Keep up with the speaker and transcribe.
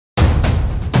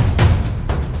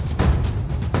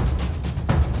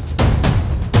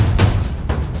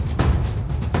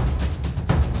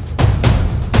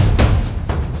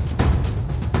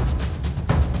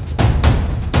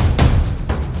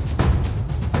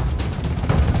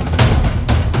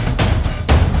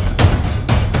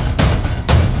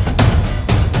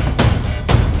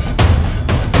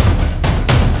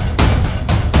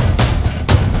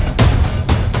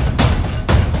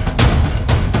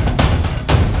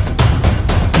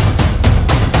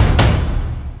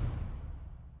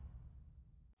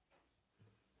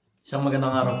Isang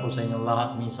magandang araw po sa inyong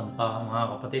lahat. Minsan pa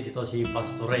mga kapatid, ito si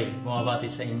Pastor Ray.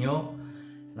 Bumabati sa inyo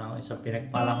ng isang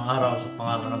pinagpalang araw sa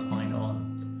pangalan ng Panginoon.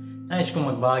 Nais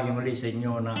kong magbahagi muli sa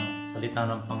inyo ng salita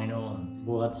ng Panginoon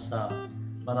buhat sa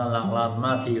banal na aklat,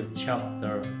 Matthew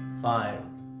chapter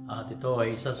 5. At ito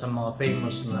ay isa sa mga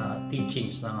famous na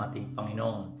teachings ng ating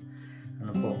Panginoon.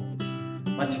 Ano po?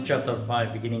 Matthew chapter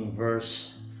 5 beginning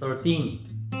verse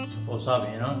 13. Po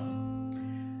sabi,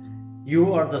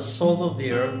 You are the salt of the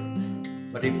earth,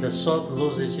 but if the salt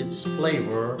loses its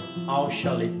flavor, how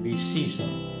shall it be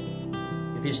seasoned?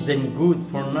 It is then good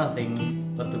for nothing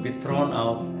but to be thrown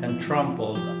out and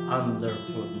trampled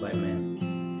underfoot by men.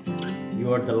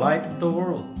 You are the light of the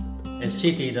world. A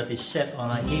city that is set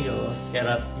on a hill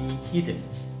cannot be hidden.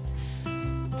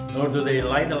 Nor do they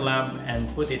light a lamp and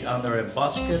put it under a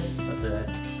basket,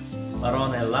 but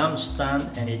on a lampstand,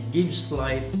 and it gives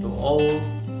light to all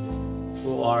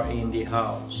who are in the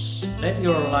house. Let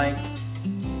your light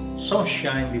so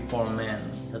shine before men,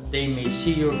 that they may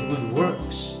see your good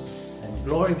works and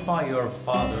glorify your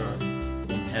Father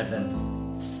in heaven.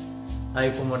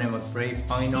 Tayo po muna mag-pray.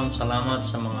 Panginoon, salamat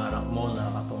sa mga anak mo na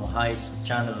nakatunghay sa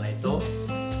channel na ito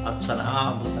at sa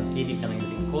naaabot at tinig ng iyong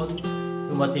lingkod.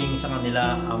 Dumating sa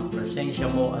kanila ang presensya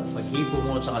mo at pag-ibo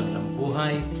mo sa kanilang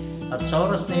buhay. At sa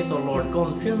oras na ito, Lord,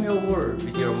 confirm your word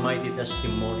with your mighty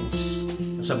testimonies.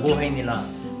 Sa buhay nila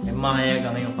ay mahayag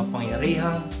ang iyong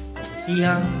kapangyarihan,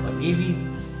 kabutihan, pag-ibig,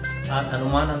 at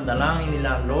anuman ang dalangin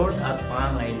nila, Lord, at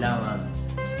pangangailangan,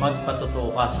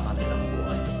 magpatotoo ka sa kanilang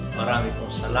buhay. Marami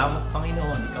pong salamat,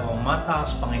 Panginoon. Ikaw ang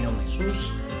mataas, Panginoong Jesus,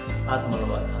 at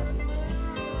malawat natin.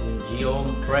 In your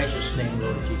precious name,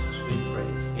 Lord Jesus, we pray.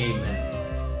 Amen.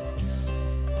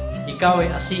 Ikaw ay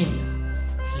asin,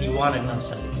 liwanag ng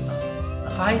salita.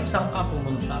 Na kahit saan ka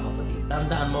pumunta, kapatid,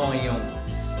 tandaan mo ang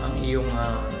iyong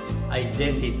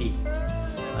identity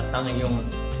at ang iyong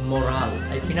moral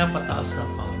ay pinapataas ng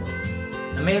Panginoon.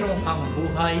 Na mayroon kang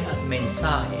buhay at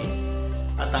mensahe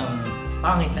at ang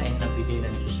pangitain na bigay ng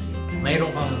Diyos sa iyo.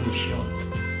 Mayroon kang mission.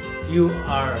 You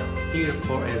are here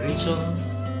for a reason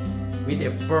with a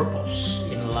purpose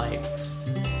in life.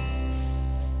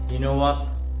 You know what?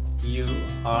 You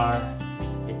are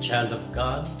a child of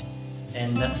God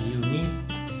and that you need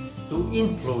to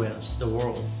influence the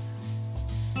world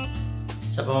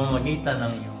sa pamamagitan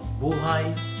ng iyong buhay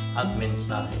at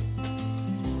mensahe.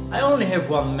 I only have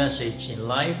one message in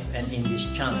life and in this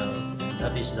channel, and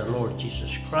that is the Lord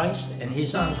Jesus Christ and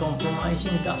His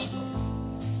uncompromising gospel.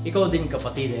 Ikaw din,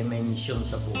 kapatid, ay may misyon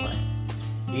sa buhay.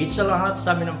 Higit sa lahat,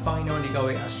 sabi ng Panginoon, ikaw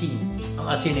ay asin.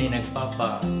 Ang asin ay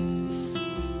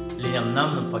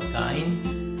nagpapalinamnam ng pagkain,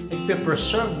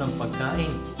 nagpe-preserve ng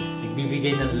pagkain,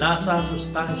 nagbibigay ng lasa,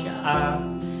 sustansya,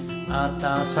 at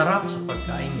sarap sa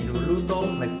pagkain niluluto,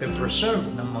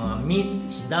 nagpe-preserve ng mga meat,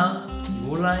 isda,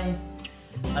 gulay,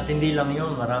 at hindi lang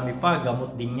yun, marami pa,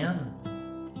 gamot din yan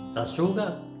sa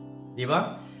sugat, di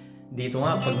ba? Dito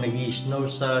nga, pag nag-i-snow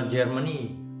sa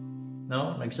Germany,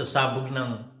 nagsasabog ng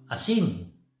asin,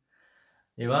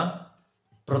 di ba?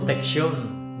 Proteksyon,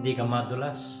 hindi ka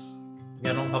madulas.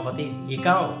 Ganon, kapatid,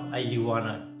 ikaw ay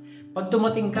liwanag. Pag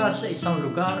dumating ka sa isang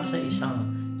lugar,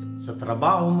 sa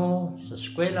trabaho mo, sa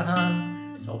eskwelahan,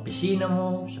 sa opisina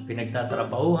mo, sa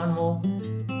pinagtatrabahuhan mo,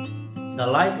 the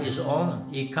light is on.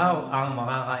 Ikaw ang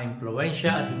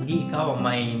makaka-impluensya at hindi ikaw ang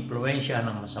mai-impluensya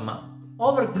ng masama.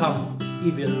 Overcome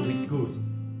evil with good.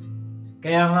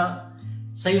 Kaya nga,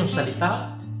 sa iyong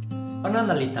salita,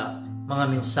 pananalita, mga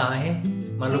mensahe,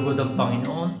 malugod ang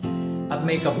Panginoon, at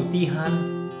may kabutihan,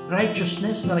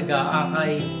 righteousness na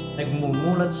nag-aakay,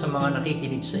 nagmumulat sa mga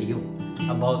nakikinig sa iyo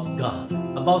about God,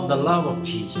 about the love of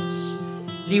Jesus.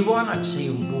 Liwanag sa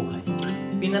iyong buhay.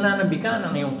 Pinananabikan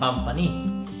ang iyong company.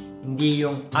 Hindi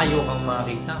yung ayaw kang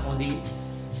makita, kundi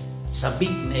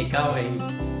sabik na ikaw ay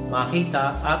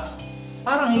makita at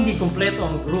parang hindi kumpleto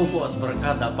ang grupo at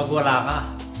barkada pag wala ka.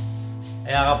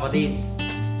 Kaya kapatid,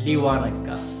 liwanag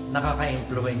ka,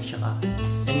 nakaka-impluensya ka,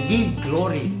 and give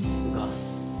glory to God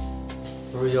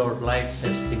through your life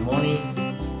testimony,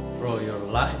 through your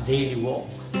daily walk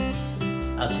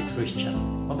as a Christian.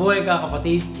 Mabuhay ka,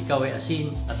 kapatid, ikaw ay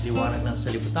asin at liwanag ng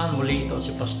salibutan. Muli, ito si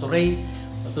Pastor Ray.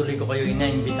 Patuloy ko kayo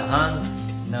inaimbitahan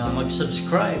na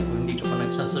mag-subscribe kung hindi ka pa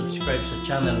nagsasubscribe sa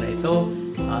channel na ito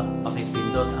at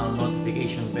pakipindot ang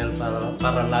notification bell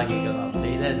para lagi kang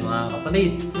updated, mga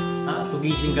kapatid.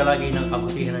 Tugising ka lagi ng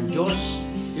kabutihan ng Diyos.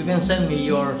 You can send me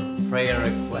your prayer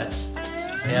request.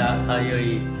 Kaya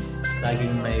tayo'y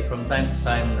laging may from time to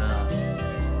time na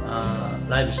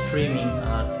live streaming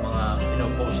at mga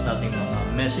pinopost natin mga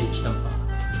message ng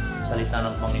salita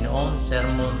ng Panginoon,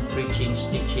 sermon, preachings,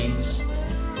 teachings.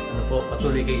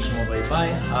 Patuloy kayo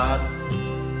sumubaybay at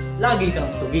lagi kang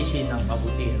tugisin ng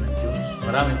kabutihan ng Diyos.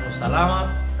 Maraming pong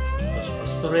salamat. Ito si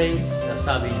Pastor Ray,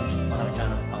 nasabing mahal ka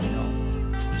ng Panginoon.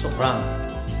 Sobrang